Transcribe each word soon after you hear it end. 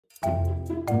In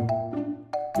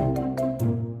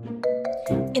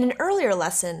an earlier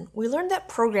lesson, we learned that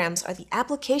programs are the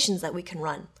applications that we can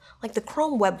run, like the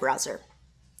Chrome web browser.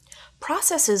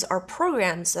 Processes are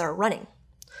programs that are running.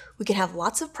 We can have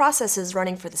lots of processes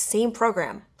running for the same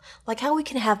program, like how we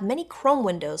can have many Chrome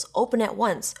windows open at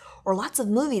once or lots of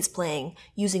movies playing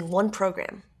using one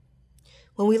program.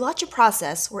 When we launch a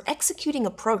process, we're executing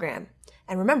a program,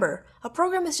 and remember, a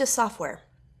program is just software.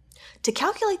 To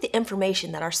calculate the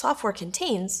information that our software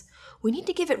contains, we need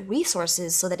to give it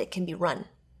resources so that it can be run.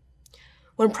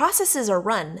 When processes are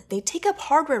run, they take up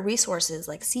hardware resources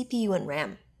like CPU and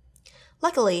RAM.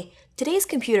 Luckily, today's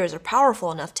computers are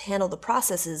powerful enough to handle the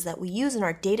processes that we use in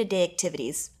our day-to-day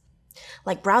activities,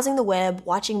 like browsing the web,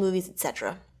 watching movies,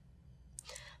 etc.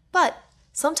 But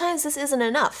sometimes this isn't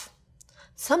enough.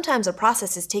 Sometimes a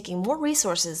process is taking more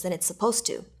resources than it's supposed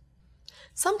to.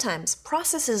 Sometimes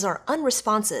processes are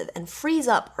unresponsive and freeze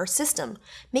up our system,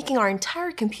 making our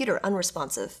entire computer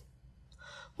unresponsive.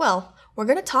 Well, we're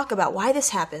going to talk about why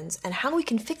this happens and how we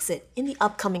can fix it in the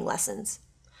upcoming lessons.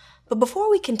 But before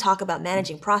we can talk about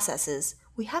managing processes,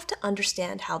 we have to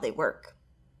understand how they work.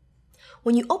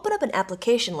 When you open up an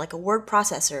application like a word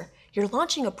processor, you're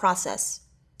launching a process.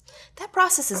 That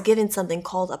process is given something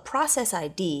called a process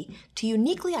ID to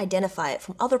uniquely identify it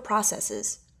from other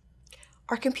processes.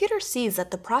 Our computer sees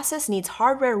that the process needs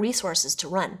hardware resources to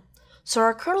run, so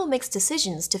our kernel makes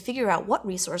decisions to figure out what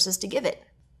resources to give it.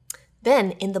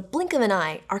 Then, in the blink of an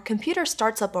eye, our computer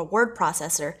starts up a word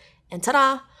processor, and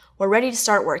ta-da! We're ready to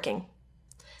start working.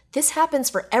 This happens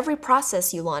for every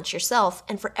process you launch yourself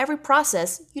and for every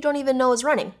process you don't even know is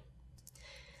running.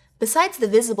 Besides the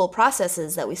visible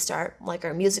processes that we start, like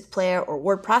our music player or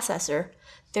word processor,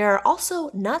 there are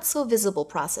also not-so-visible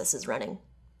processes running.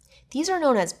 These are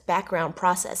known as background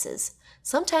processes,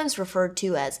 sometimes referred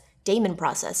to as daemon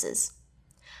processes.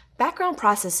 Background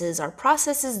processes are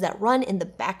processes that run in the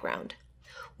background.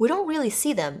 We don't really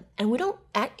see them, and we don't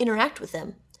interact with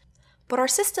them, but our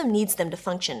system needs them to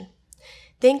function.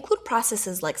 They include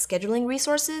processes like scheduling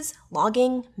resources,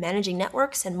 logging, managing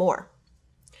networks, and more.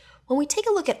 When we take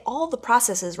a look at all the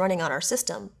processes running on our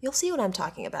system, you'll see what I'm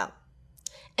talking about.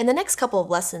 In the next couple of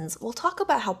lessons, we'll talk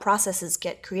about how processes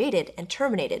get created and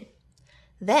terminated.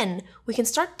 Then, we can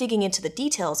start digging into the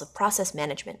details of process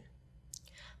management.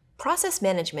 Process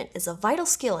management is a vital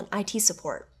skill in IT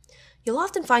support. You'll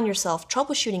often find yourself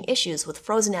troubleshooting issues with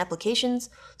frozen applications,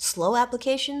 slow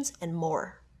applications, and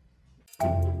more.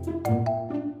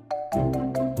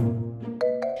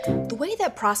 The way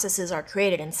that processes are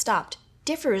created and stopped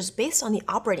differs based on the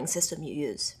operating system you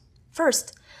use.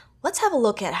 First, let's have a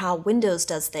look at how Windows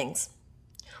does things.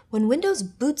 When Windows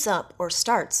boots up or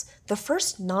starts, the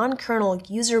first non-kernel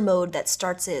user mode that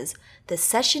starts is the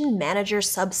Session Manager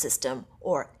Subsystem,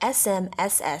 or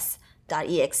SMSS.exe.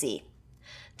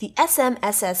 The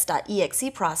SMSS.exe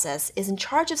process is in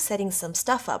charge of setting some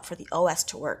stuff up for the OS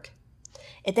to work.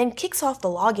 It then kicks off the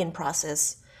login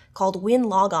process called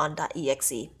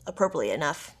winlogon.exe, appropriately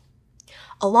enough,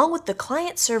 along with the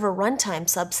client-server runtime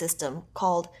subsystem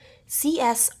called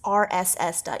csrss.exe,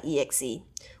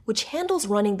 which handles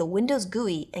running the Windows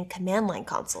GUI and command line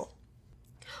console.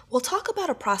 We'll talk about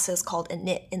a process called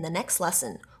init in the next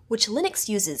lesson, which Linux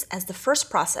uses as the first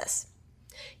process.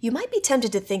 You might be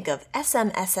tempted to think of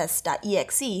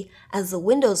smss.exe as the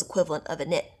Windows equivalent of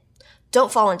init.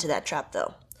 Don't fall into that trap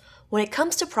though. When it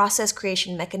comes to process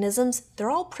creation mechanisms, they're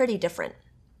all pretty different.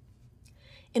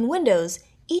 In Windows,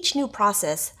 each new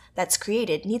process that's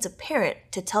created needs a parent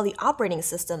to tell the operating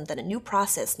system that a new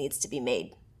process needs to be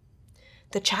made.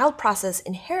 The child process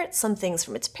inherits some things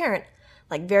from its parent,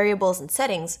 like variables and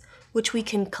settings, which we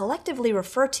can collectively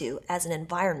refer to as an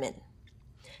environment.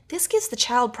 This gives the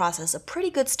child process a pretty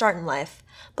good start in life,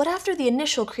 but after the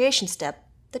initial creation step,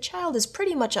 the child is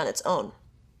pretty much on its own.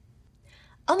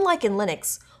 Unlike in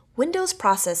Linux, Windows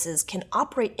processes can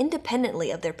operate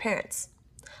independently of their parents.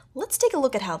 Let's take a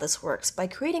look at how this works by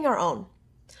creating our own.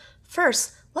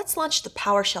 First, let's launch the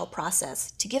PowerShell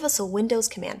process to give us a Windows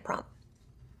command prompt.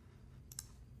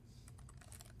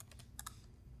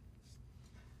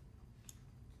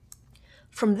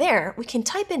 From there, we can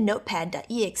type in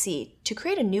notepad.exe to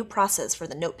create a new process for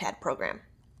the Notepad program.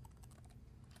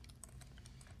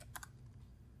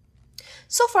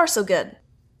 So far, so good.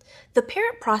 The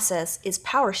parent process is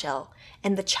PowerShell,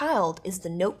 and the child is the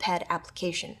Notepad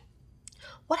application.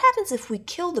 What happens if we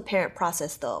kill the parent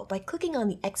process, though, by clicking on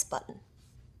the X button?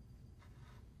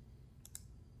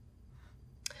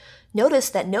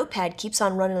 Notice that Notepad keeps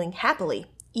on running happily,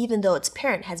 even though its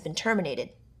parent has been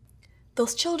terminated.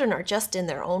 Those children are just in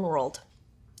their own world.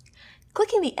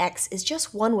 Clicking the X is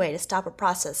just one way to stop a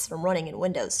process from running in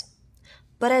Windows.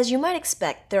 But as you might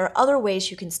expect, there are other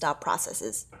ways you can stop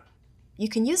processes. You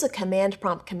can use a command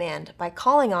prompt command by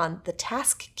calling on the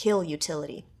task kill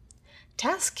utility.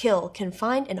 Task kill can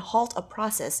find and halt a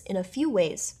process in a few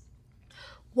ways.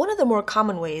 One of the more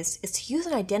common ways is to use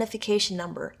an identification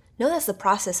number known as the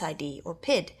process ID or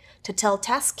PID to tell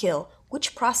task kill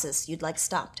which process you'd like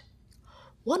stopped.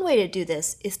 One way to do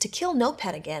this is to kill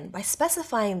Notepad again by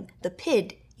specifying the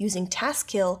PID using task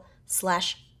kill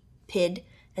 / PID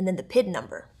and then the PID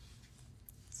number.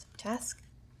 So task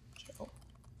kill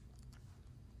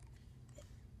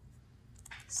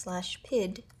 /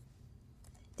 PID.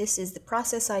 This is the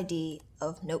process ID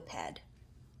of Notepad.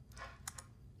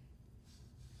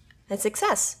 And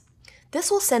success! This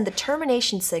will send the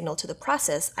termination signal to the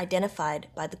process identified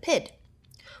by the PID,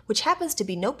 which happens to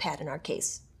be Notepad in our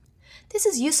case. This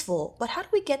is useful, but how do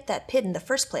we get that PID in the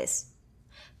first place?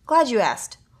 Glad you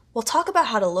asked. We'll talk about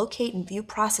how to locate and view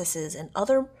processes and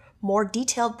other more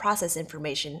detailed process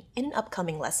information in an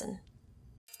upcoming lesson.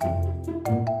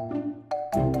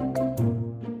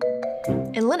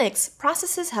 In Linux,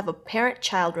 processes have a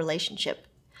parent-child relationship.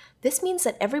 This means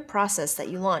that every process that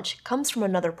you launch comes from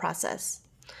another process.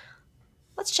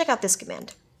 Let's check out this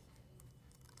command.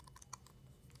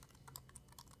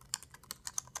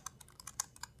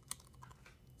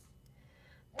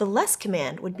 The less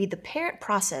command would be the parent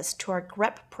process to our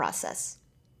grep process.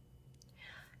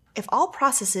 If all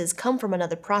processes come from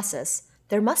another process,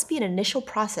 there must be an initial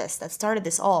process that started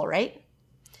this all, right?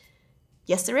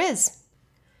 Yes, there is.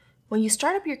 When you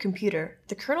start up your computer,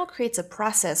 the kernel creates a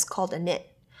process called init,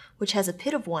 which has a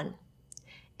PID of 1.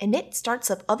 Init starts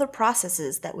up other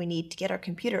processes that we need to get our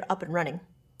computer up and running.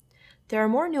 There are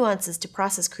more nuances to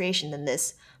process creation than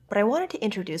this, but I wanted to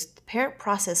introduce the parent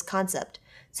process concept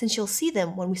since you'll see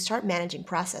them when we start managing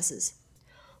processes.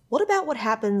 What about what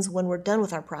happens when we're done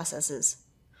with our processes?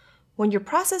 When your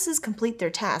processes complete their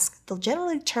task, they'll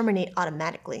generally terminate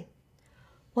automatically.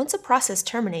 Once a process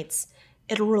terminates,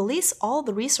 it'll release all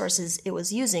the resources it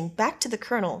was using back to the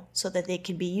kernel so that they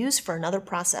can be used for another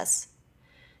process.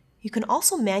 You can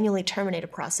also manually terminate a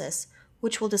process,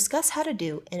 which we'll discuss how to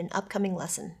do in an upcoming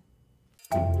lesson.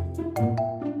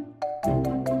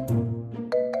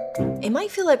 It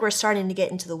might feel like we're starting to get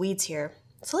into the weeds here,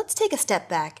 so let's take a step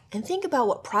back and think about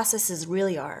what processes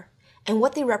really are and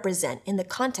what they represent in the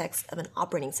context of an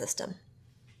operating system.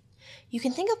 You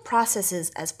can think of processes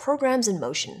as programs in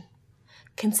motion.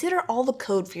 Consider all the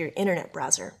code for your internet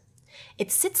browser.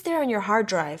 It sits there on your hard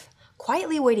drive,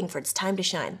 quietly waiting for its time to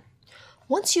shine.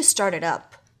 Once you start it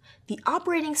up, the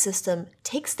operating system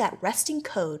takes that resting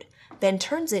code, then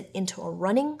turns it into a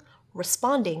running,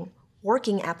 responding,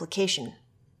 working application.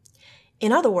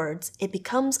 In other words, it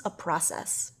becomes a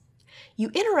process.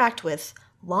 You interact with,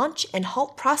 launch, and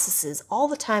halt processes all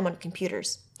the time on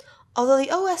computers, although the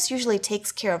OS usually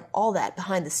takes care of all that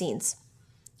behind the scenes.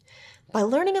 By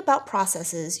learning about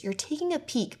processes, you're taking a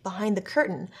peek behind the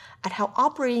curtain at how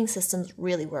operating systems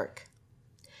really work.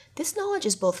 This knowledge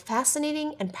is both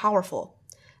fascinating and powerful,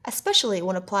 especially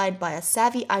when applied by a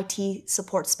savvy IT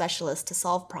support specialist to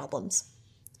solve problems.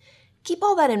 Keep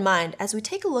all that in mind as we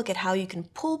take a look at how you can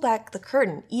pull back the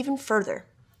curtain even further.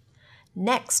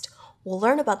 Next, we'll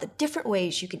learn about the different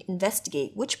ways you can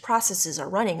investigate which processes are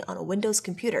running on a Windows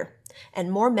computer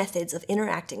and more methods of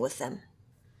interacting with them.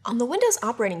 On the Windows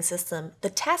operating system, the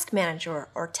Task Manager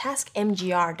or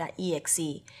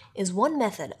taskmgr.exe is one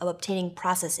method of obtaining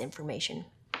process information.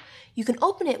 You can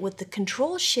open it with the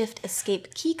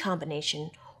Control-Shift-Escape key combination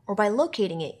or by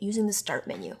locating it using the Start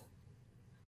menu.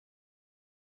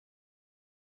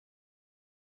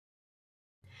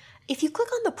 If you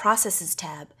click on the Processes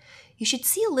tab, you should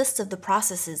see a list of the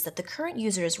processes that the current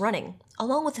user is running,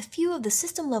 along with a few of the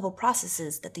system-level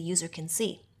processes that the user can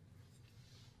see.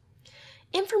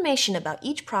 Information about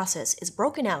each process is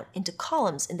broken out into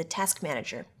columns in the Task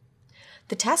Manager.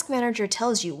 The Task Manager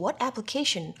tells you what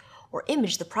application or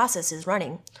image the process is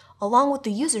running, along with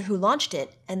the user who launched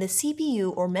it and the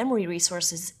CPU or memory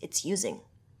resources it's using.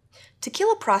 To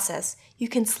kill a process, you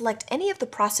can select any of the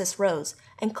process rows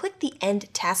and click the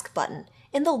End Task button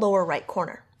in the lower right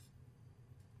corner.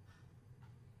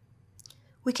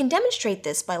 We can demonstrate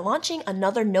this by launching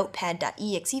another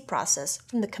notepad.exe process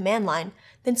from the command line,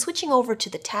 then switching over to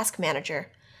the Task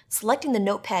Manager, selecting the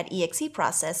notepad.exe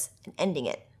process, and ending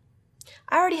it.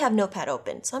 I already have Notepad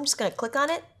open, so I'm just going to click on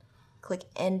it, click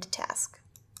End Task.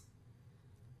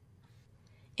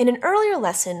 In an earlier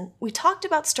lesson, we talked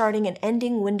about starting and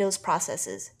ending Windows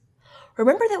processes.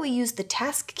 Remember that we used the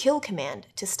task kill command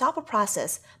to stop a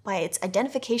process by its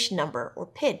identification number, or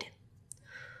PID.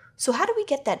 So how do we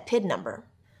get that PID number?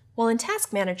 Well, in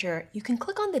Task Manager, you can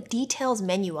click on the Details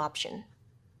menu option.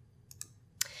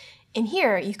 In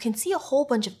here, you can see a whole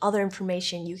bunch of other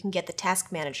information you can get the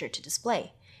Task Manager to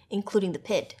display, including the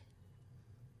PID.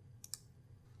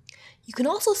 You can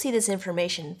also see this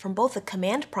information from both the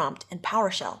command prompt and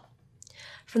PowerShell.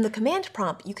 From the command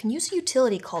prompt, you can use a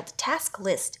utility called task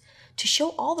list to show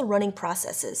all the running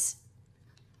processes.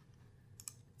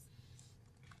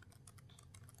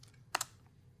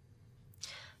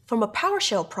 From a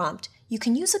PowerShell prompt, you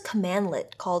can use a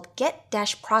commandlet called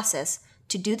get-process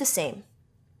to do the same.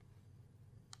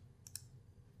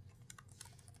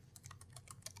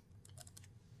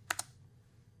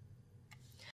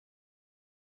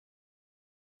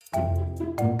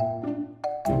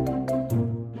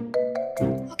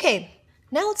 Okay,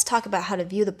 now let's talk about how to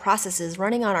view the processes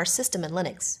running on our system in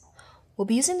Linux. We'll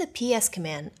be using the ps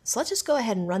command, so let's just go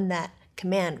ahead and run that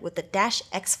command with the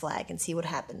 -x flag and see what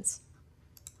happens.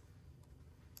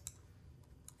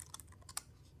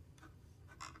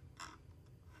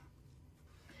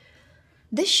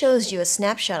 This shows you a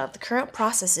snapshot of the current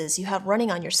processes you have running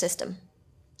on your system.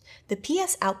 The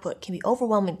PS output can be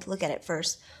overwhelming to look at it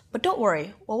first, but don't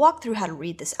worry, we'll walk through how to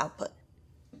read this output.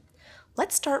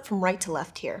 Let's start from right to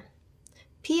left here.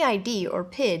 PID or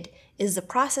PID is the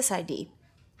process ID.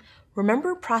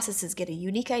 Remember, processes get a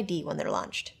unique ID when they're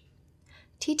launched.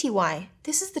 TTY,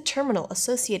 this is the terminal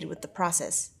associated with the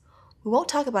process. We won't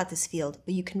talk about this field,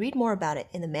 but you can read more about it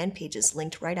in the man pages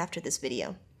linked right after this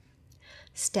video.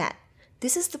 Stat,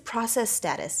 this is the process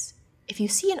status. If you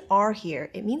see an R here,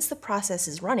 it means the process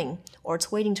is running or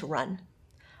it's waiting to run.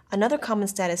 Another common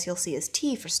status you'll see is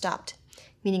T for stopped,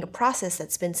 meaning a process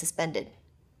that's been suspended.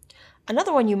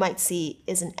 Another one you might see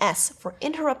is an S for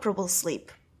interruptible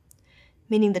sleep,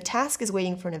 meaning the task is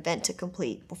waiting for an event to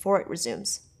complete before it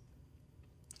resumes.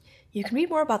 You can read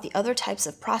more about the other types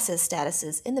of process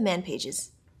statuses in the man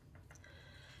pages.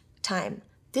 Time.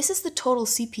 This is the total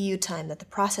CPU time that the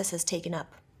process has taken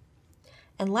up.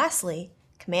 And lastly,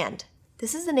 command.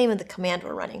 This is the name of the command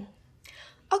we're running.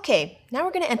 Okay, now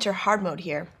we're going to enter hard mode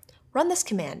here. Run this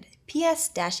command,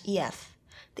 ps-ef.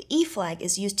 The E flag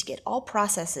is used to get all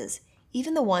processes,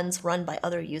 even the ones run by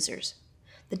other users.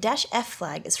 The -f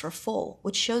flag is for full,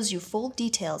 which shows you full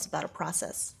details about a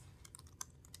process.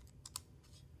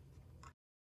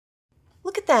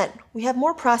 Look at that, we have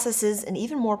more processes and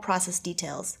even more process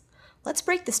details. Let's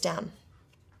break this down.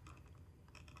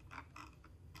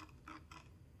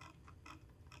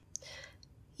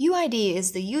 UID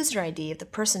is the user ID of the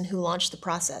person who launched the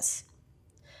process.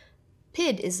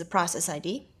 PID is the process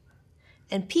ID.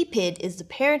 And PPID is the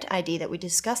parent ID that we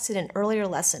discussed in an earlier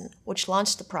lesson, which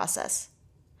launched the process.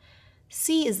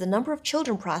 C is the number of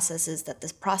children processes that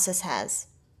this process has.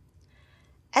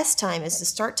 S time is the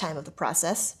start time of the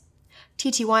process.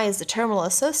 TTY is the terminal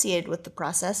associated with the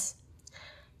process.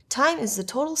 Time is the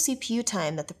total CPU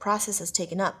time that the process has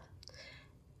taken up.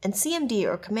 And CMD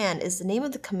or command is the name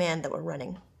of the command that we're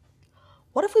running.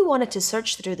 What if we wanted to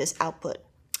search through this output?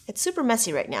 It's super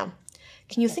messy right now.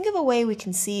 Can you think of a way we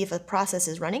can see if a process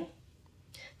is running?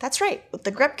 That's right, with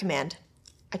the grep command.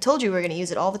 I told you we were going to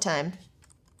use it all the time.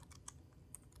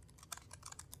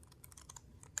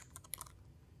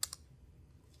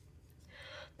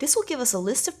 This will give us a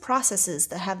list of processes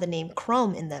that have the name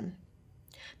Chrome in them.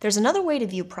 There's another way to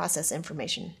view process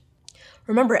information.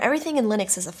 Remember, everything in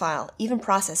Linux is a file, even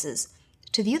processes.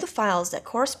 To view the files that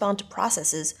correspond to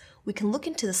processes, we can look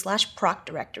into the /proc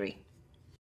directory.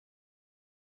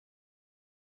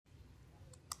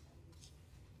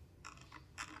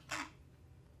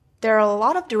 There are a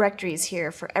lot of directories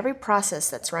here for every process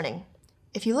that's running.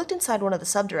 If you looked inside one of the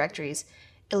subdirectories,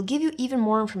 it'll give you even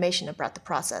more information about the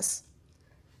process.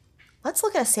 Let's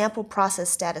look at a sample process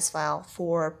status file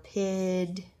for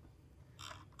PID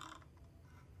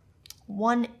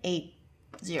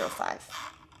 1805.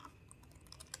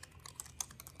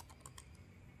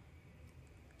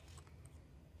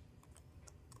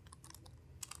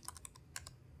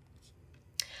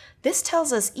 This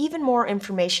tells us even more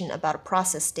information about a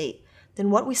process state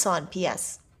than what we saw in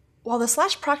PS. While the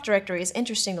 /proc directory is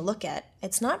interesting to look at,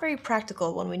 it's not very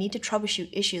practical when we need to troubleshoot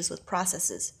issues with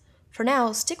processes. For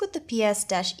now, stick with the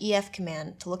ps-ef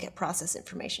command to look at process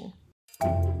information.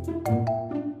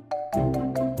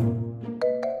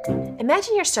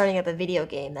 Imagine you're starting up a video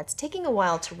game that's taking a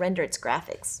while to render its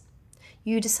graphics.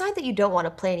 You decide that you don't want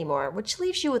to play anymore, which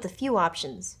leaves you with a few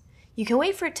options. You can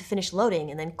wait for it to finish loading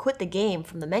and then quit the game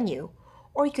from the menu,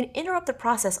 or you can interrupt the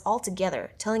process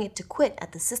altogether, telling it to quit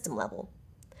at the system level.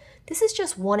 This is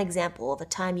just one example of a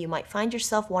time you might find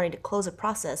yourself wanting to close a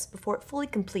process before it fully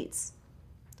completes.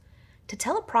 To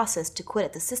tell a process to quit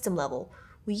at the system level,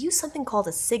 we use something called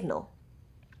a signal.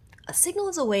 A signal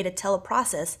is a way to tell a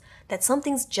process that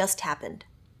something's just happened.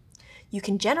 You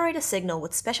can generate a signal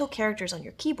with special characters on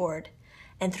your keyboard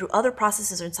and through other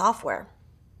processes and software.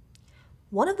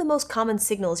 One of the most common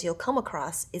signals you'll come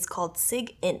across is called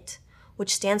SIGINT,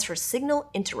 which stands for Signal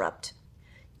Interrupt.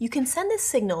 You can send this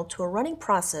signal to a running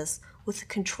process with the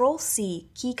Control-C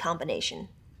key combination.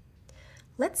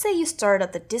 Let's say you started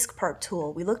up the disk part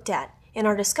tool we looked at in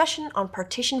our discussion on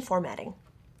partition formatting.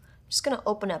 I'm just going to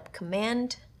open up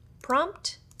Command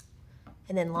Prompt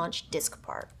and then launch disk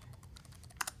part.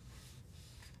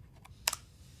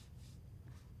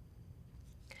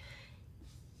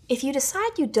 If you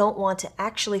decide you don't want to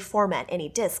actually format any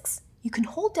disks, you can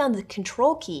hold down the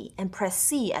Control key and press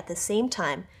C at the same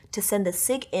time to send the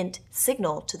SIGINT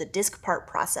signal to the disk part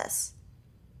process.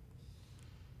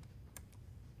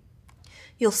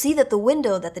 You'll see that the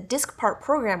window that the disk part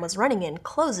program was running in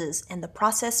closes and the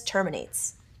process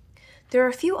terminates. There are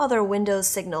a few other Windows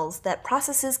signals that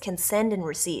processes can send and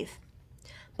receive.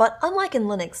 But unlike in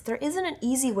Linux, there isn't an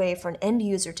easy way for an end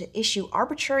user to issue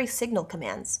arbitrary signal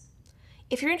commands.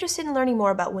 If you're interested in learning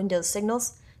more about Windows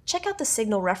signals, check out the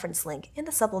signal reference link in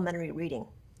the supplementary reading.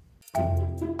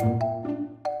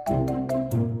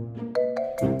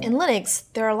 In Linux,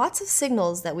 there are lots of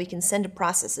signals that we can send to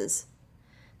processes.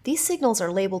 These signals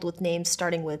are labeled with names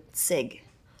starting with SIG.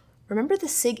 Remember the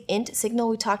SIGINT signal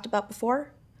we talked about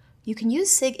before? You can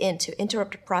use SIGINT to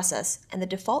interrupt a process, and the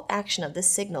default action of this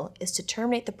signal is to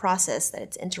terminate the process that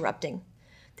it's interrupting.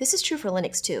 This is true for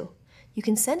Linux too. You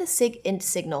can send a SIGINT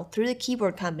signal through the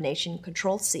keyboard combination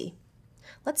Control-C.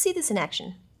 Let's see this in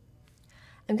action.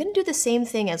 I'm going to do the same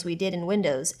thing as we did in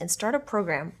Windows and start a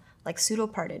program like sudo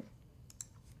parted.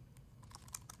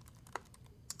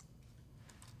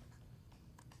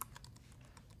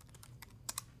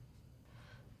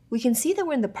 We can see that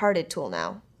we're in the parted tool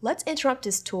now. Let's interrupt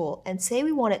this tool and say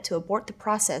we want it to abort the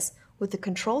process with the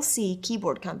Control-C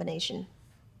keyboard combination.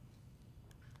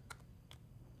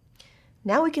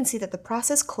 Now we can see that the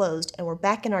process closed and we're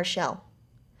back in our shell.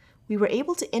 We were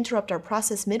able to interrupt our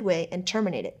process midway and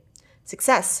terminate it.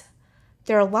 Success!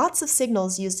 There are lots of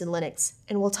signals used in Linux,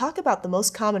 and we'll talk about the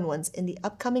most common ones in the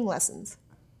upcoming lessons.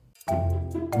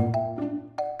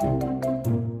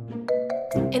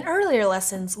 In earlier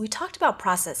lessons, we talked about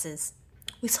processes.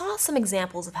 We saw some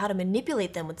examples of how to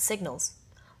manipulate them with signals.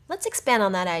 Let's expand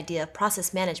on that idea of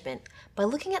process management by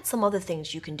looking at some other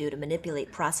things you can do to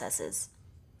manipulate processes.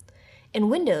 In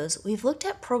Windows, we've looked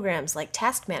at programs like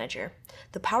Task Manager,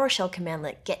 the PowerShell command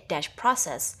like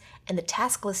get-process, and the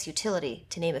task list utility,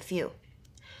 to name a few.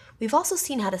 We've also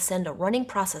seen how to send a running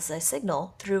process a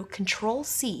signal through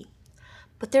Control-C.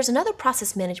 But there's another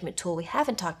process management tool we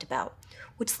haven't talked about,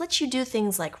 which lets you do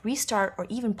things like restart or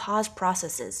even pause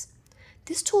processes.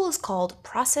 This tool is called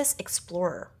Process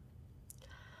Explorer.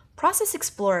 Process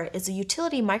Explorer is a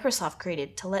utility Microsoft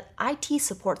created to let IT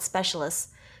support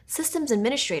specialists, systems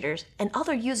administrators, and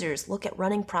other users look at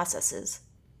running processes.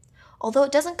 Although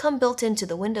it doesn't come built into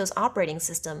the Windows operating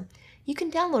system, you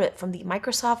can download it from the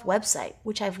Microsoft website,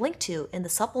 which I've linked to in the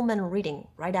supplemental reading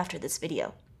right after this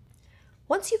video.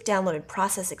 Once you've downloaded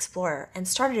Process Explorer and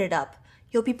started it up,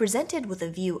 you'll be presented with a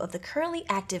view of the currently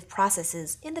active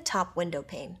processes in the top window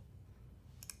pane.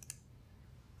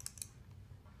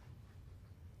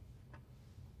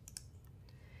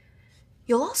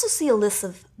 You'll also see a list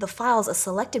of the files a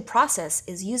selected process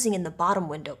is using in the bottom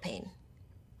window pane.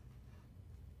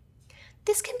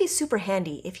 This can be super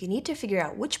handy if you need to figure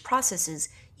out which processes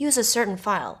use a certain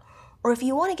file, or if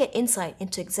you want to get insight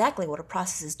into exactly what a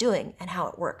process is doing and how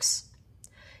it works.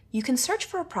 You can search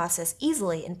for a process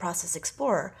easily in Process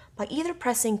Explorer by either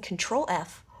pressing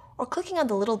Ctrl-F or clicking on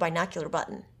the little binocular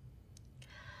button.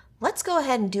 Let's go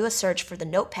ahead and do a search for the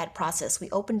Notepad process we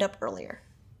opened up earlier.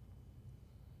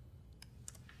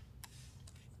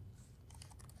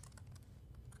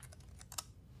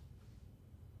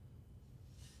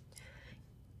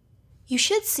 You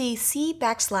should see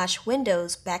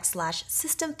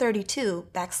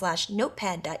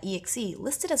C/Windows/System32/Notepad.exe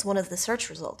listed as one of the search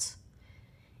results.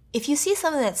 If you see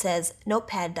something that says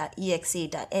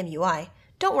Notepad.exe.mui,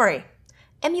 don't worry.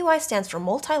 MUI stands for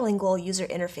Multilingual User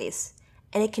Interface,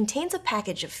 and it contains a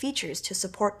package of features to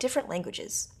support different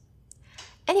languages.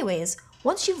 Anyways,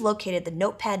 once you've located the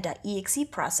Notepad.exe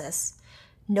process,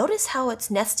 notice how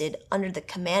it's nested under the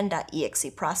Command.exe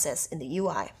process in the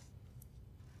UI.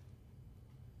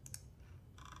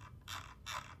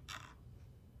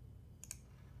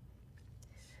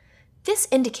 This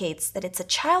indicates that it's a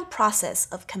child process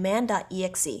of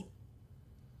Command.exe.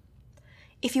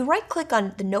 If you right-click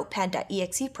on the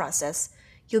Notepad.exe process,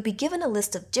 you'll be given a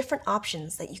list of different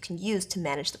options that you can use to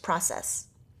manage the process.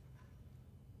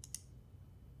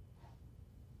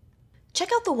 Check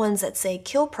out the ones that say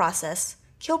Kill Process,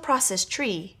 kill process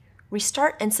tree,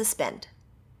 restart and suspend.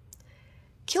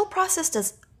 Kill process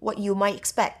does what you might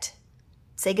expect.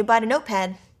 Say goodbye to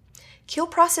Notepad. Kill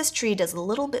process tree does a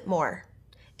little bit more.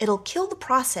 It'll kill the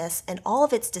process and all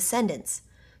of its descendants,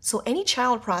 so any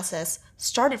child process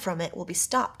started from it will be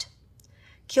stopped.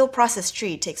 Kill process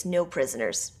tree takes no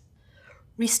prisoners.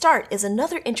 Restart is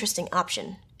another interesting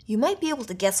option. You might be able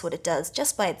to guess what it does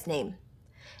just by its name.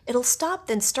 It'll stop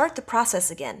then start the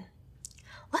process again.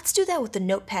 Let's do that with the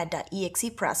notepad.exe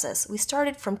process we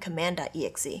started from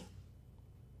command.exe.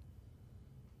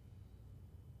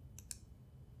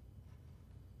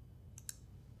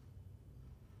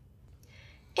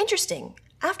 Interesting,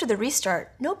 after the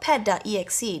restart,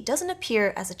 notepad.exe doesn't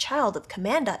appear as a child of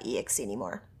command.exe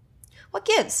anymore. What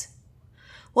gives?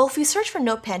 Well, if we search for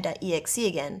notepad.exe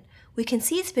again, we can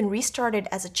see it's been restarted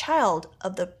as a child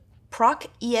of the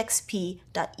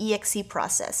procexp.exe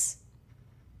process.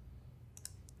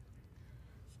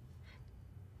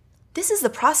 This is the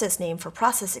process name for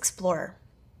Process Explorer.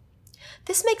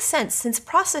 This makes sense since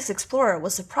Process Explorer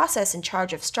was the process in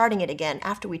charge of starting it again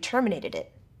after we terminated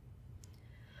it.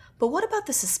 But what about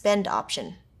the suspend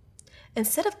option?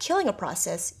 Instead of killing a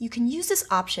process, you can use this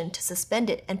option to suspend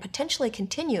it and potentially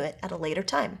continue it at a later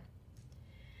time.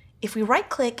 If we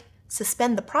right-click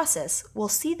Suspend the process, we'll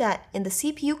see that in the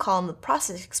CPU column of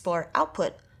Process Explorer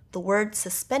output, the word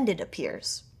suspended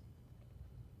appears.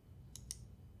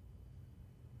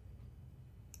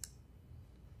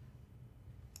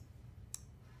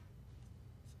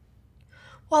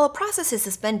 While a process is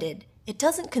suspended, it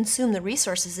doesn't consume the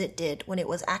resources it did when it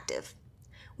was active.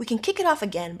 We can kick it off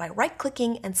again by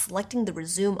right-clicking and selecting the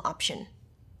Resume option.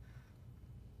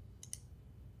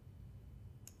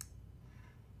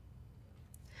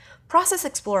 Process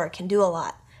Explorer can do a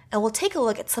lot, and we'll take a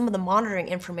look at some of the monitoring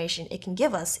information it can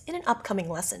give us in an upcoming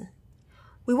lesson.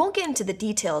 We won't get into the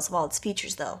details of all its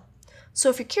features though, so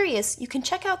if you're curious, you can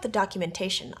check out the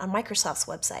documentation on Microsoft's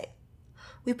website.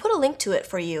 We put a link to it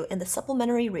for you in the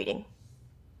supplementary reading.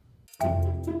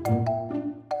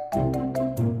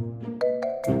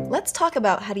 Let's talk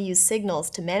about how to use signals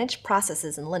to manage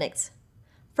processes in Linux.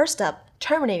 First up,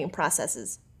 terminating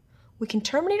processes. We can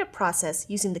terminate a process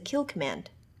using the kill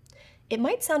command. It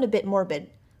might sound a bit morbid,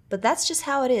 but that's just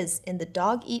how it is in the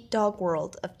dog-eat-dog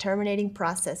world of terminating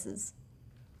processes.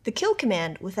 The kill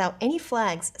command without any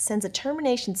flags sends a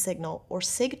termination signal or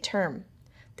sig_term.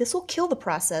 This will kill the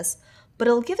process, but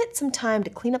it'll give it some time to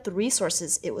clean up the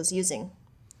resources it was using.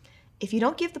 If you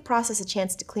don't give the process a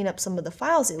chance to clean up some of the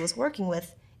files it was working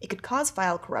with, it could cause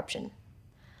file corruption.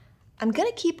 I'm going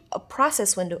to keep a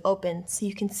process window open so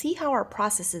you can see how our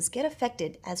processes get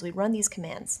affected as we run these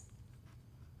commands.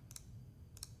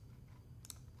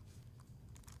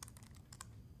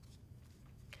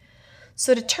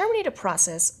 So to terminate a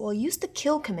process, we'll use the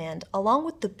kill command along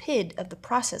with the PID of the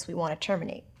process we want to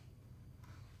terminate.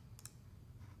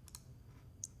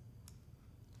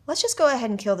 Let's just go ahead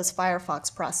and kill this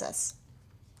Firefox process.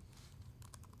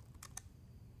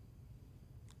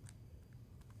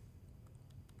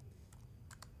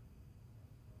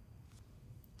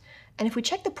 And if we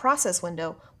check the process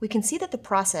window, we can see that the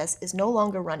process is no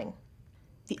longer running.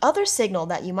 The other signal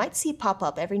that you might see pop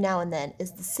up every now and then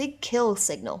is the sig_kill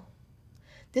signal.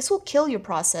 This will kill your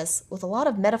process with a lot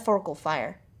of metaphorical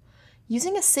fire.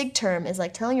 Using a sig_term is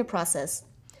like telling your process,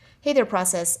 "Hey there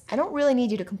process, I don't really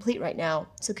need you to complete right now,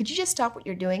 so could you just stop what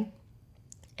you're doing?"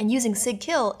 And using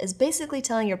sig_kill is basically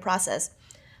telling your process,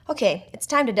 "Okay, it's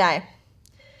time to die."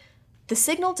 The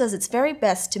signal does its very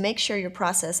best to make sure your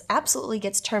process absolutely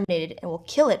gets terminated and will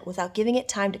kill it without giving it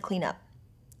time to clean up.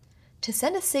 To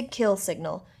send a sig_kill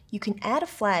signal, you can add a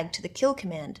flag to the kill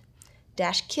command,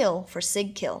 -kill for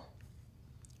sig_kill.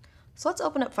 So let's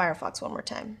open up Firefox one more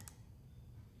time.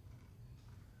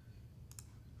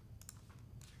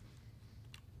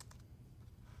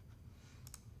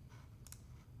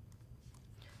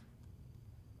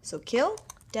 So kill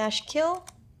 -kill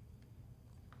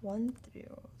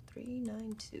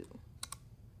 10392.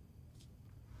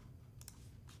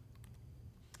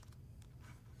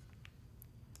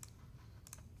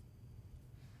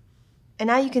 And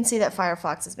now you can see that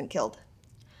Firefox has been killed.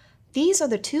 These are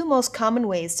the two most common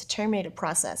ways to terminate a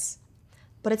process,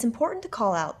 but it's important to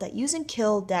call out that using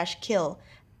kill-kill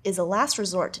is a last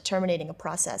resort to terminating a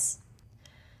process.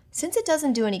 Since it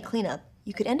doesn't do any cleanup,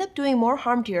 you could end up doing more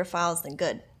harm to your files than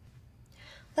good.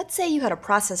 Let's say you had a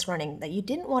process running that you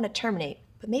didn't want to terminate,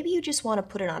 but maybe you just want to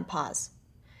put it on pause.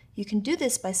 You can do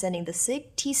this by sending the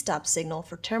sig_tstop signal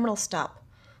for terminal stop,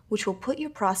 which will put your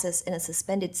process in a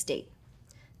suspended state.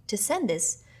 To send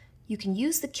this, you can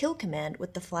use the kill command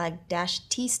with the flag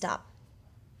 -tstop.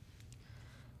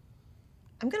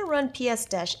 I'm going to run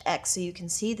ps-x so you can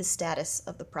see the status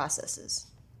of the processes.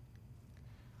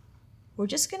 We're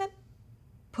just going to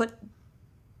put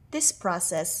this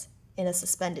process in a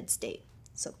suspended state.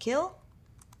 So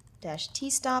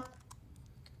kill-tstop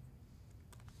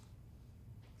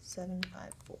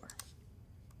 754.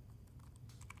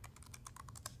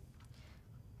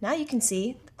 Now you can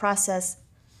see the process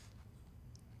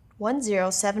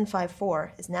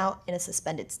 10754 is now in a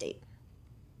suspended state.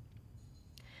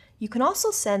 You can also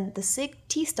send the sig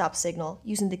tstop signal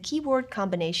using the keyboard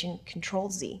combination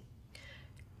Ctrl-Z.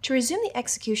 To resume the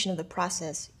execution of the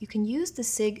process, you can use the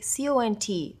sig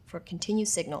cont for continue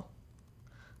signal.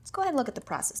 Let's go ahead and look at the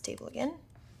process table again.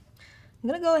 I'm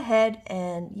going to go ahead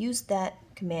and use that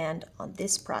command on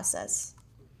this process.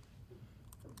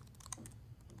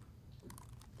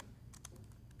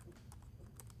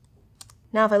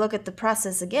 Now if I look at the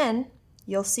process again,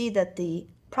 you'll see that the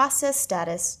process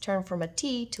status turned from a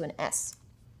T to an S.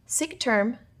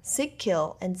 SIGTERM,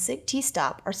 SIGKILL, and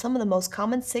SIGTSTOP are some of the most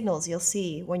common signals you'll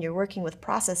see when you're working with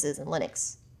processes in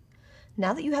Linux.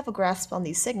 Now that you have a grasp on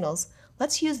these signals,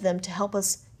 let's use them to help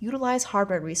us utilize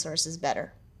hardware resources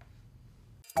better.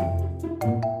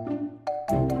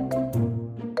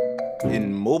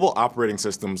 In mobile operating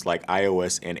systems like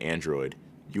iOS and Android,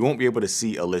 you won't be able to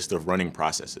see a list of running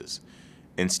processes.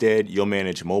 Instead, you'll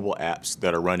manage mobile apps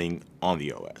that are running on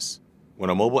the OS. When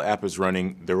a mobile app is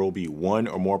running, there will be one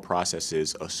or more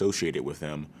processes associated with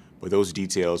them, but those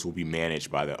details will be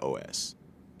managed by the OS.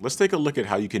 Let's take a look at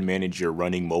how you can manage your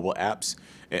running mobile apps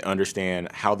and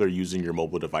understand how they're using your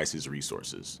mobile device's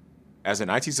resources. As an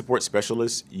IT support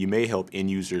specialist, you may help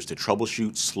end users to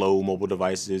troubleshoot slow mobile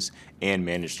devices and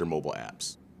manage their mobile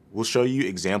apps. We'll show you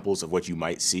examples of what you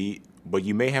might see, but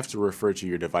you may have to refer to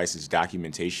your device's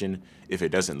documentation if it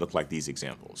doesn't look like these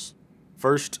examples.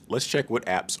 First, let's check what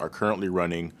apps are currently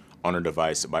running on our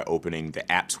device by opening the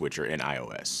App Switcher in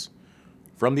iOS.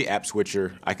 From the App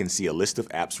Switcher, I can see a list of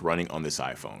apps running on this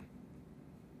iPhone.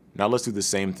 Now let's do the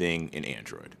same thing in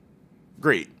Android.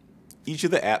 Great. Each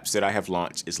of the apps that I have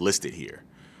launched is listed here.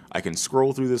 I can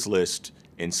scroll through this list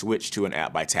and switch to an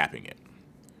app by tapping it.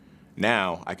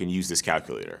 Now I can use this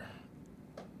calculator.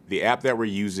 The app that we're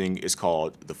using is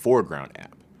called the foreground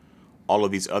app. All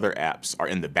of these other apps are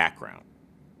in the background.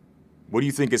 What do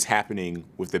you think is happening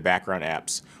with the background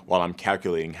apps while I'm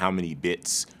calculating how many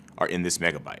bits are in this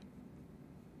megabyte?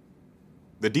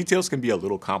 The details can be a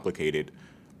little complicated,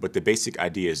 but the basic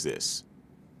idea is this.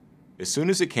 As soon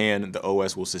as it can, the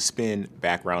OS will suspend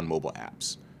background mobile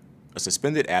apps. A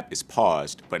suspended app is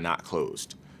paused but not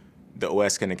closed. The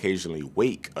OS can occasionally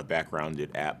wake a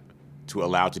backgrounded app to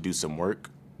allow it to do some work,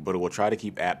 but it will try to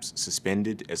keep apps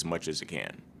suspended as much as it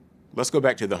can. Let's go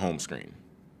back to the home screen.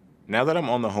 Now that I'm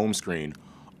on the home screen,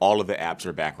 all of the apps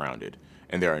are backgrounded,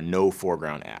 and there are no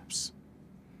foreground apps.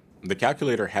 The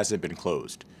calculator hasn't been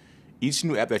closed. Each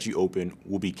new app that you open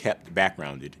will be kept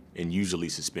backgrounded and usually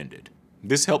suspended.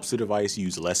 This helps the device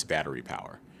use less battery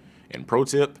power. And pro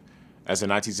tip, as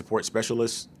an IT support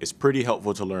specialist, it's pretty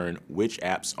helpful to learn which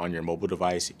apps on your mobile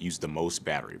device use the most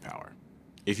battery power.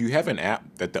 If you have an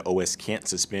app that the OS can't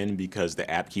suspend because the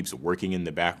app keeps working in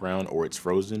the background or it's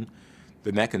frozen,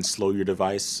 then that can slow your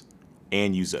device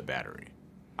and use up battery.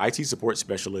 IT support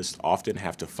specialists often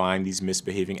have to find these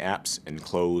misbehaving apps and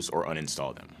close or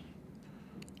uninstall them.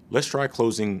 Let's try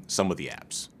closing some of the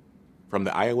apps. From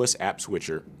the iOS app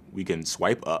switcher, we can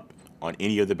swipe up on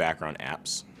any of the background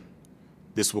apps.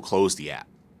 This will close the app.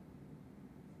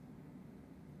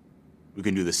 We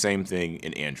can do the same thing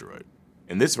in Android.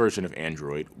 In this version of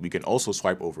Android, we can also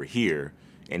swipe over here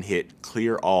and hit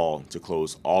Clear All to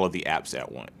close all of the apps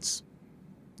at once.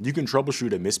 You can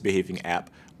troubleshoot a misbehaving app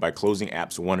by closing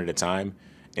apps one at a time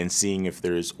and seeing if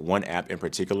there's one app in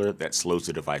particular that slows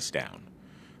the device down.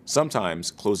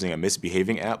 Sometimes closing a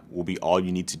misbehaving app will be all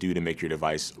you need to do to make your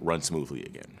device run smoothly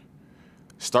again.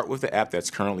 Start with the app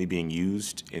that's currently being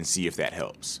used and see if that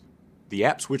helps. The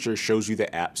app switcher shows you the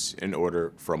apps in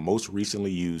order from most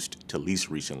recently used to least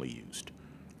recently used.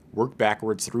 Work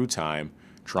backwards through time,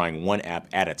 trying one app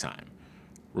at a time.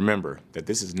 Remember that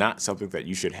this is not something that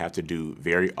you should have to do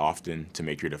very often to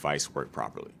make your device work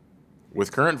properly.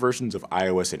 With current versions of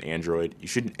iOS and Android, you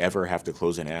shouldn't ever have to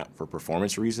close an app for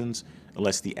performance reasons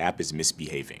unless the app is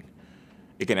misbehaving.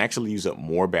 It can actually use up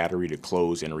more battery to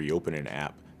close and reopen an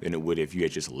app than it would if you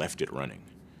had just left it running.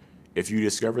 If you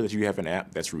discover that you have an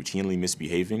app that's routinely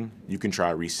misbehaving, you can try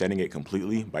resetting it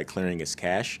completely by clearing its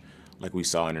cache, like we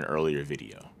saw in an earlier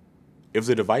video. If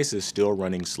the device is still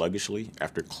running sluggishly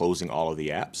after closing all of the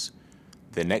apps,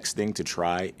 the next thing to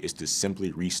try is to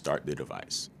simply restart the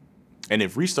device. And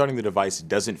if restarting the device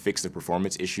doesn't fix the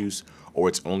performance issues, or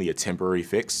it's only a temporary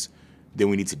fix, then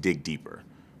we need to dig deeper.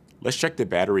 Let's check the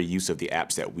battery use of the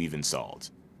apps that we've installed.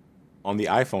 On the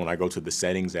iPhone, I go to the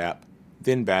Settings app,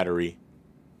 then Battery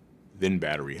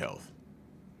Health.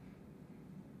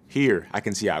 Here, I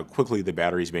can see how quickly the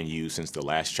battery's been used since the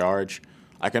last charge.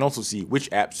 I can also see which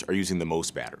apps are using the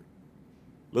most battery.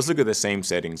 Let's look at the same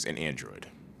settings in Android.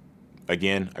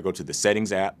 Again, I go to the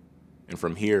Settings app, and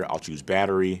from here, I'll choose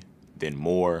Battery, then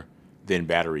More, then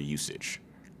Battery Usage.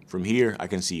 From here, I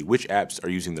can see which apps are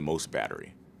using the most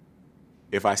battery.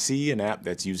 If I see an app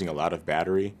that's using a lot of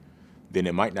battery, then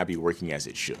it might not be working as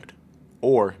it should.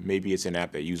 Or maybe it's an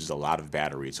app that uses a lot of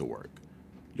battery to work.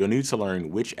 You'll need to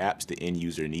learn which apps the end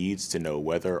user needs to know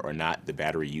whether or not the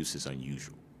battery use is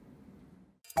unusual.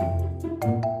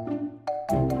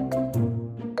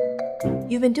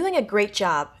 You've been doing a great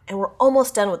job, and we're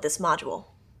almost done with this module.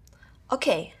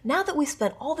 Okay, now that we've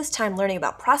spent all this time learning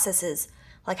about processes,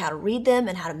 like how to read them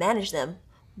and how to manage them,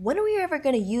 when are we ever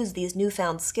going to use these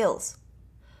newfound skills?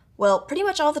 Well, pretty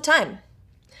much all the time.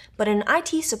 But in an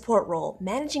IT support role,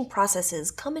 managing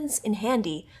processes comes in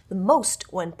handy the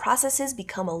most when processes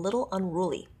become a little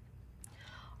unruly.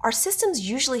 Our systems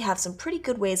usually have some pretty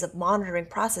good ways of monitoring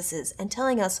processes and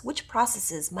telling us which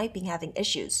processes might be having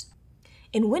issues.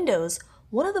 In Windows,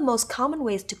 one of the most common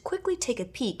ways to quickly take a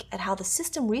peek at how the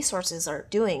system resources are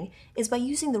doing is by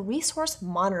using the Resource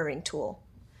Monitoring tool.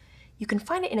 You can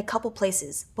find it in a couple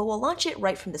places, but we'll launch it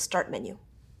right from the Start menu.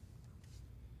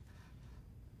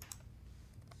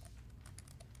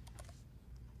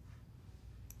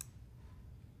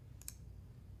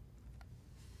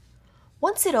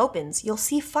 Once it opens, you'll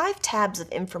see 5 tabs of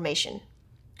information.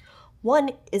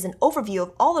 One is an overview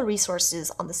of all the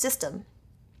resources on the system.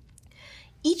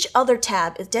 Each other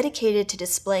tab is dedicated to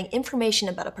displaying information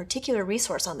about a particular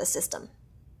resource on the system.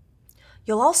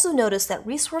 You'll also notice that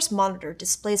Resource Monitor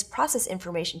displays process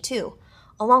information too,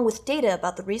 along with data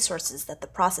about the resources that the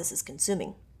process is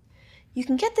consuming. You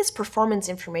can get this performance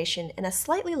information in a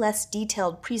slightly less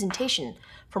detailed presentation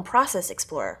from Process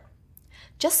Explorer.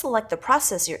 Just select the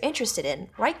process you're interested in,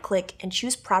 right-click, and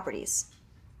choose Properties.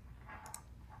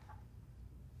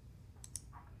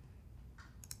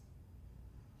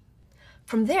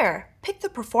 From there, pick the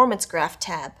Performance Graph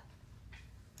tab.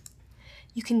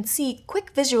 You can see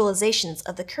quick visualizations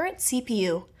of the current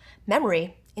CPU,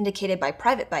 memory, indicated by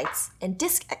private bytes, and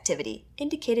disk activity,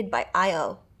 indicated by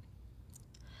I/O.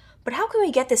 But how can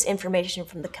we get this information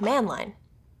from the command line?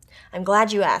 I'm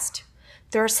glad you asked.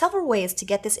 There are several ways to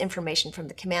get this information from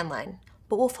the command line,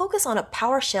 but we'll focus on a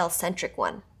PowerShell-centric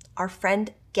one, our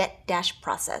friend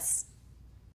get-process.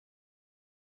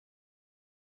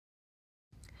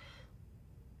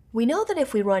 We know that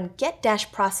if we run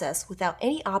get-process without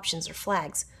any options or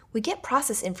flags, we get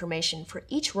process information for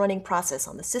each running process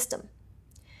on the system.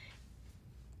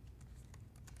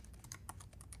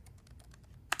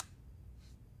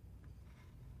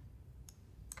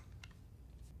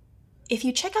 If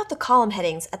you check out the column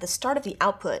headings at the start of the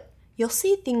output, you'll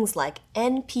see things like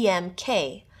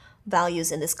npm-k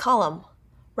values in this column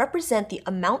represent the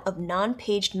amount of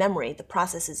non-paged memory the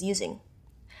process is using,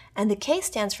 and the K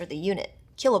stands for the unit,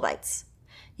 kilobytes.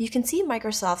 You can see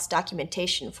Microsoft's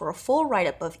documentation for a full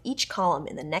write-up of each column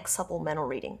in the next supplemental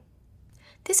reading.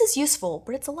 This is useful,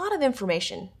 but it's a lot of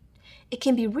information. It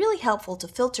can be really helpful to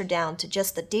filter down to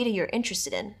just the data you're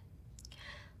interested in.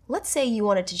 Let's say you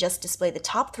wanted to just display the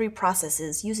top 3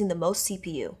 processes using the most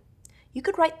CPU. You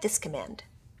could write this command.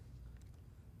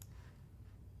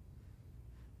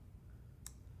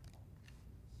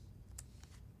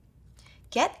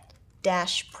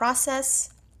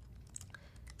 Get-process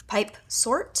pipe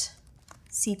sort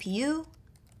CPU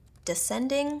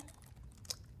descending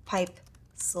pipe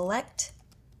select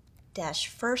dash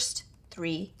first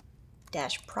 3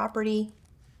 dash property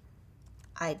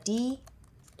ID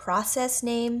process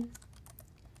name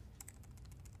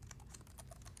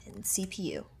and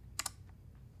CPU.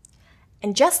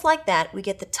 And just like that, we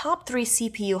get the top 3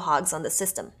 CPU hogs on the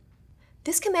system.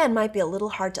 This command might be a little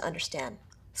hard to understand,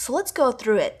 so let's go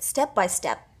through it step by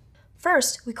step.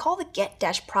 First, we call the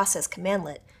get-process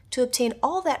commandlet to obtain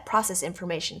all that process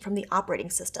information from the operating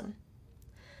system.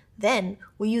 Then,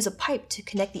 we use a pipe to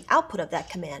connect the output of that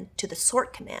command to the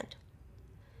sort command.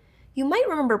 You might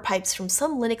remember pipes from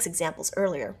some Linux examples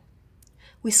earlier.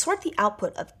 We sort the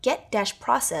output of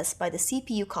get-process by the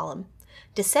CPU column,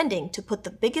 descending to put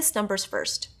the biggest numbers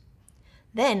first.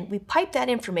 Then, we pipe that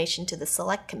information to the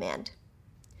select command.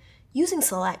 Using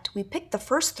select, we pick the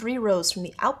first 3 rows from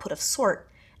the output of sort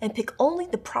and pick only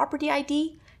the property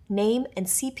ID, name, and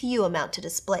CPU amount to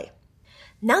display.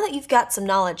 Now that you've got some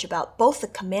knowledge about both the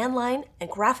command line and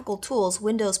graphical tools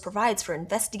Windows provides for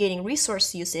investigating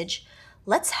resource usage,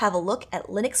 Let's have a look at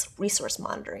Linux resource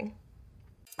monitoring.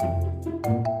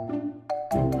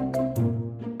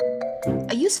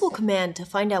 A useful command to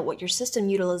find out what your system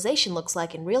utilization looks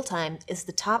like in real time is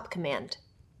the top command.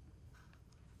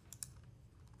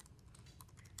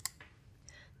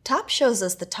 Top shows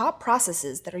us the top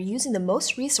processes that are using the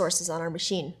most resources on our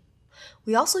machine.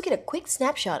 We also get a quick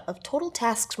snapshot of total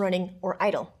tasks running or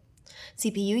idle,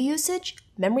 CPU usage,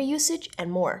 memory usage,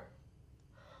 and more.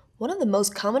 One of the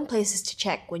most common places to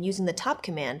check when using the top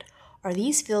command are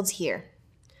these fields here,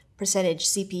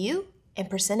 %CPU and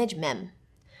 %mem.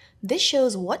 This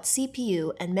shows what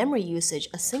CPU and memory usage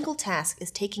a single task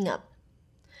is taking up.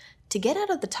 To get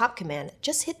out of the top command,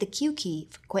 just hit the Q key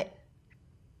for quit.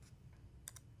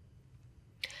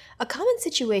 A common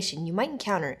situation you might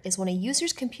encounter is when a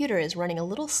user's computer is running a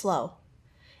little slow.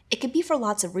 It could be for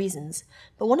lots of reasons,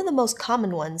 but one of the most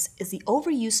common ones is the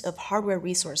overuse of hardware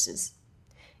resources.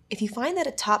 If you find that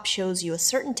a top shows you a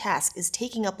certain task is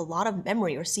taking up a lot of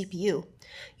memory or CPU,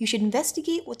 you should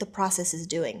investigate what the process is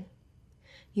doing.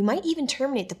 You might even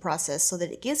terminate the process so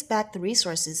that it gives back the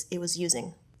resources it was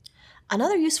using.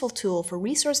 Another useful tool for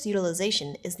resource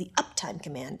utilization is the uptime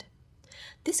command.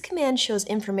 This command shows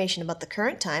information about the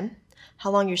current time, how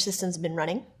long your system's been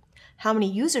running, how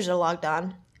many users are logged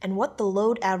on, and what the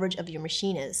load average of your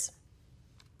machine is.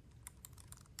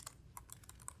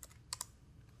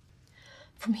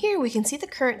 From here, we can see the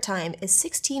current time is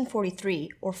 16:43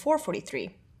 or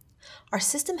 4:43. Our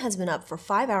system has been up for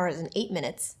 5 hours and 8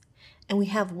 minutes, and we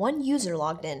have one user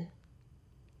logged in.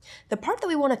 The part that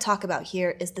we want to talk about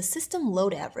here is the system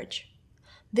load average.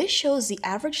 This shows the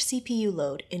average CPU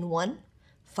load in 1,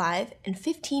 5, and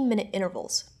 15-minute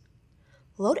intervals.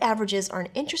 Load averages are an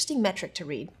interesting metric to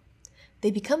read. They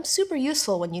become super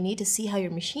useful when you need to see how your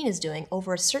machine is doing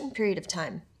over a certain period of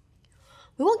time.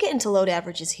 We won't get into load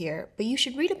averages here, but you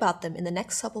should read about them in the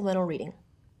next supplemental reading.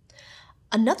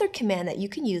 Another command that you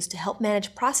can use to help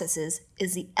manage processes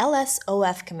is the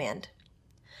lsof command.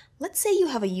 Let's say you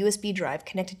have a USB drive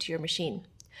connected to your machine.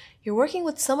 You're working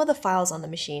with some of the files on the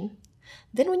machine.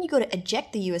 Then when you go to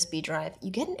eject the USB drive,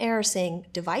 you get an error saying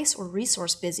device or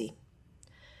resource busy.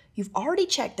 You've already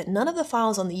checked that none of the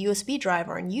files on the USB drive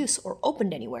are in use or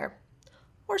opened anywhere.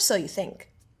 Or so you think.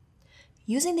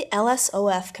 Using the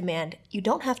lsof command, you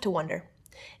don't have to wonder.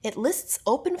 It lists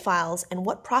open files and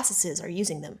what processes are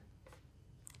using them.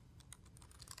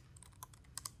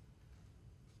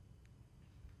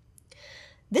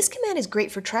 This command is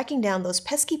great for tracking down those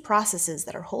pesky processes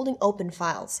that are holding open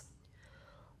files.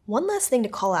 One last thing to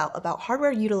call out about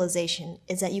hardware utilization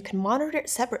is that you can monitor it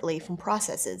separately from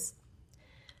processes.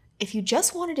 If you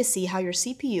just wanted to see how your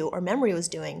CPU or memory was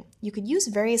doing, you could use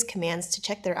various commands to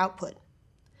check their output.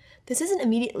 This isn't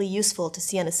immediately useful to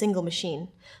see on a single machine,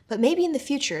 but maybe in the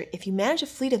future, if you manage a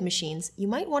fleet of machines, you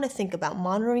might want to think about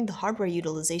monitoring the hardware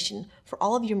utilization for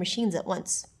all of your machines at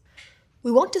once.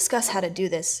 We won't discuss how to do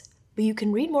this, but you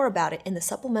can read more about it in the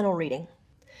supplemental reading.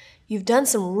 You've done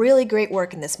some really great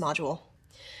work in this module.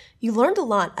 You learned a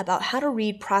lot about how to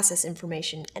read process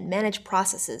information and manage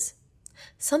processes,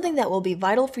 something that will be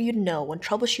vital for you to know when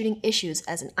troubleshooting issues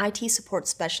as an IT support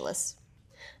specialist.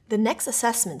 The next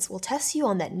assessments will test you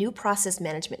on that new process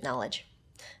management knowledge.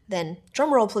 Then,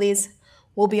 drum roll please,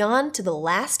 we'll be on to the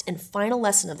last and final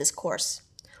lesson of this course.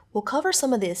 We'll cover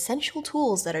some of the essential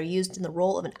tools that are used in the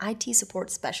role of an IT support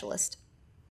specialist.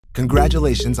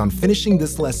 Congratulations on finishing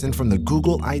this lesson from the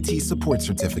Google IT Support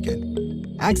Certificate.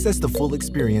 Access the full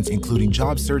experience, including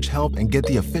job search help, and get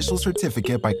the official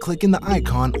certificate by clicking the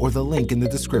icon or the link in the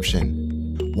description.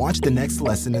 Watch the next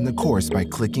lesson in the course by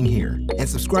clicking here, and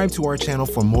subscribe to our channel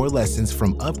for more lessons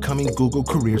from upcoming Google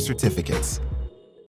Career Certificates.